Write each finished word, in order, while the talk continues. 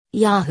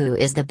Yahoo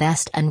is the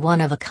best and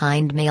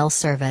one-of-a-kind mail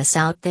service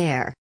out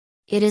there.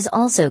 It is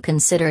also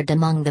considered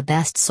among the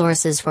best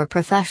sources for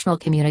professional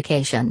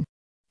communication.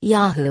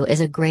 Yahoo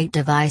is a great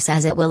device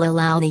as it will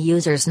allow the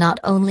users not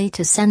only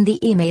to send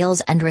the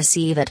emails and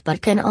receive it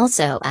but can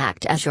also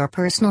act as your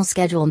personal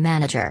schedule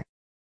manager.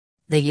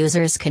 The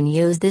users can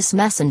use this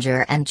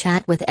messenger and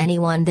chat with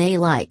anyone they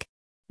like.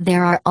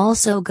 There are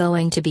also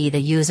going to be the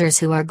users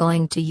who are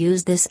going to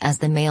use this as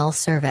the mail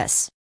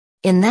service.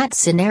 In that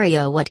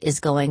scenario, what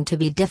is going to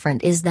be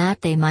different is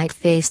that they might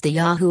face the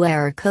Yahoo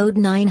error code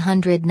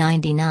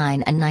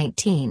 999 and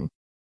 19.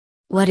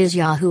 What is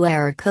Yahoo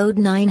error code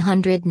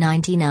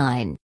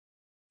 999?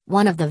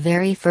 One of the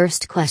very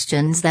first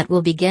questions that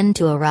will begin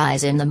to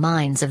arise in the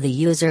minds of the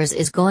users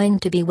is going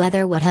to be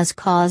whether what has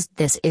caused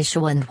this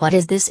issue. And what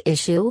is this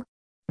issue?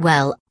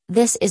 Well,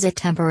 this is a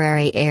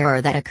temporary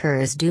error that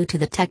occurs due to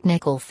the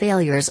technical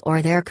failures,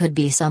 or there could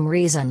be some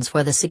reasons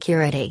for the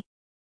security.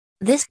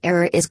 This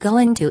error is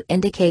going to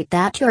indicate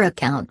that your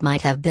account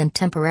might have been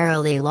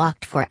temporarily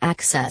locked for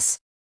access.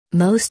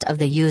 Most of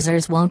the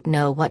users won't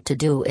know what to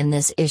do in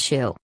this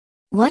issue.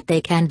 What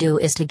they can do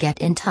is to get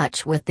in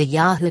touch with the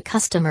Yahoo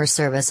customer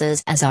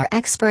services, as our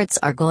experts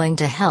are going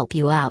to help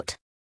you out.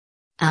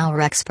 Our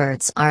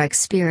experts are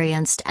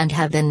experienced and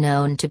have been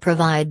known to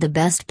provide the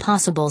best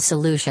possible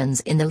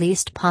solutions in the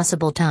least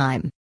possible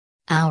time.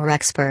 Our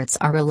experts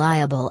are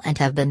reliable and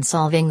have been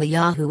solving the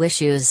Yahoo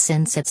issues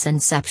since its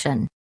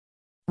inception.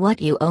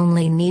 What you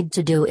only need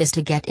to do is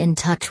to get in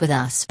touch with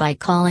us by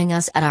calling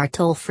us at our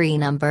toll-free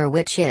number,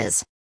 which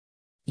is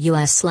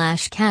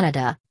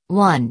US/Canada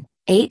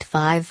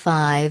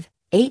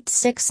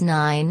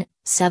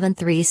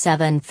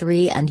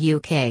 1-855-869-7373 and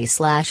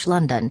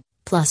UK/London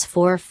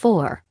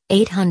 +44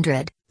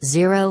 800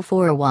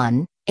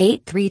 041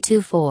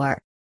 8324.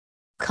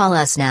 Call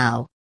us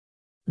now.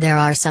 There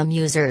are some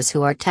users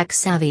who are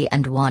tech-savvy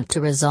and want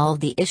to resolve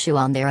the issue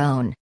on their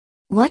own.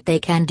 What they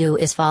can do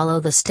is follow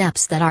the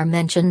steps that are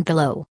mentioned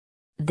below.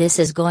 This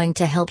is going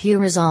to help you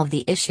resolve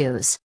the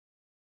issues.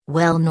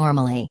 Well,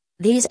 normally,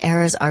 these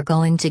errors are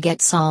going to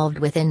get solved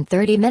within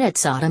 30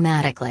 minutes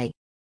automatically.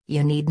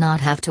 You need not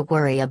have to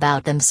worry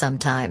about them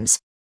sometimes.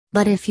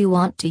 But if you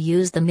want to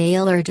use the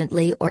mail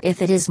urgently, or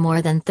if it is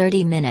more than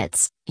 30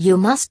 minutes, you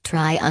must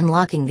try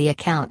unlocking the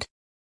account.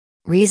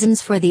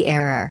 Reasons for the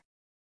error.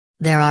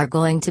 There are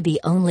going to be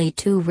only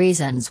two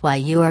reasons why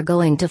you are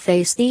going to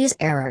face these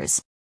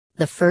errors.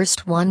 The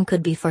first one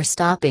could be for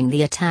stopping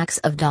the attacks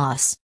of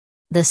DOS.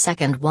 The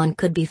second one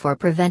could be for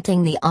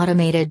preventing the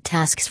automated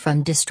tasks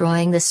from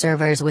destroying the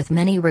servers with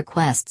many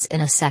requests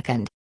in a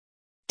second.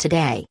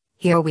 Today,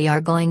 here we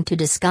are going to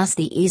discuss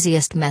the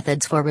easiest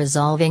methods for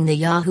resolving the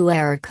Yahoo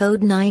error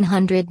code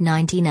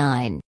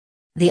 999.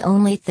 The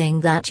only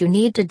thing that you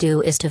need to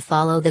do is to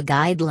follow the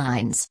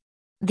guidelines.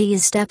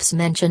 These steps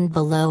mentioned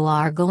below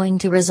are going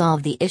to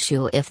resolve the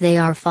issue if they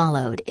are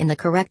followed in the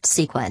correct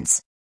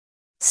sequence.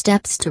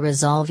 Steps to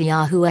resolve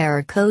Yahoo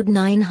error code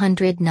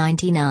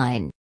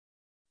 999.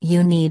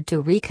 You need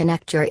to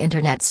reconnect your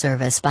internet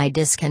service by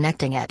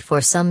disconnecting it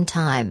for some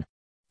time.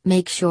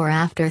 Make sure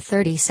after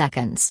 30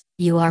 seconds,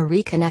 you are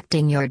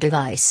reconnecting your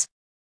device.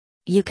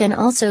 You can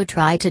also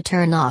try to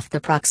turn off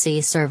the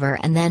proxy server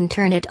and then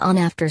turn it on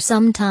after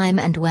some time,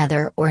 and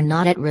whether or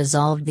not it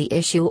resolved the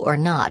issue or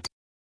not.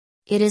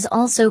 It is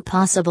also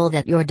possible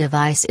that your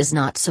device is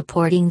not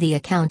supporting the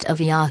account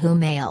of Yahoo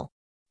Mail.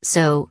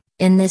 So,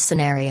 in this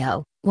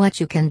scenario,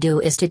 what you can do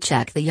is to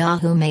check the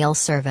Yahoo Mail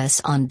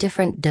service on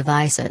different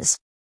devices.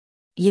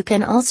 You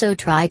can also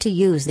try to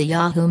use the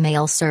Yahoo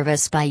Mail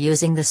service by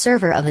using the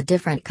server of a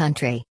different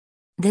country.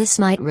 This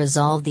might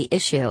resolve the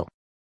issue.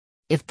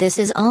 If this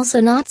is also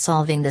not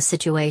solving the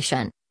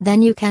situation,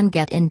 then you can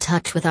get in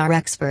touch with our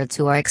experts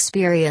who are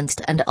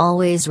experienced and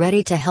always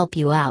ready to help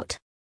you out.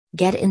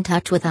 Get in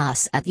touch with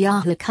us at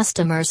Yahoo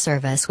customer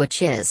service, which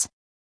is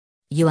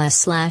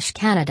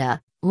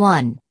US/Canada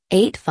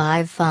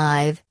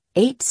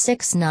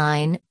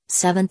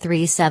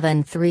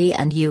 1-855-869-7373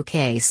 and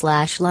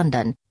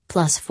UK/London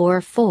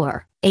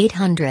 +44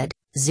 800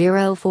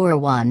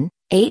 041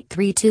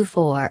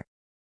 8324.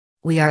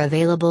 We are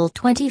available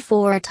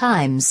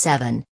 24/7.